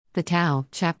The Tao,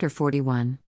 Chapter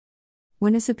 41.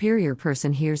 When a superior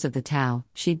person hears of the Tao,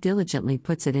 she diligently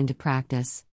puts it into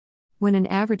practice. When an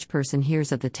average person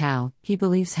hears of the Tao, he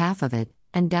believes half of it,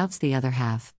 and doubts the other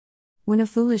half. When a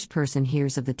foolish person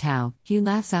hears of the Tao, he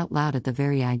laughs out loud at the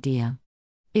very idea.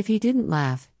 If he didn't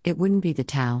laugh, it wouldn't be the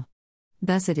Tao.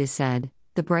 Thus it is said,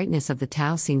 the brightness of the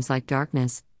Tao seems like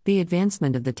darkness, the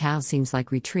advancement of the Tao seems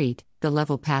like retreat, the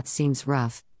level path seems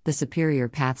rough, the superior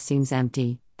path seems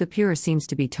empty, the pure seems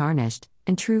to be tarnished,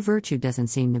 and true virtue doesn't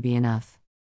seem to be enough.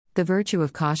 The virtue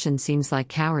of caution seems like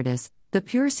cowardice, the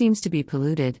pure seems to be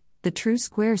polluted, the true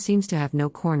square seems to have no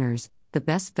corners, the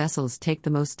best vessels take the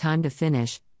most time to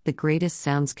finish, the greatest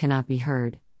sounds cannot be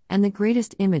heard, and the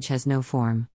greatest image has no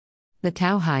form. The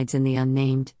Tao hides in the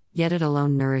unnamed, yet it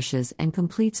alone nourishes and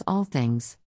completes all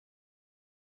things.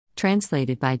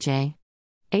 Translated by J.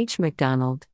 H. MacDonald.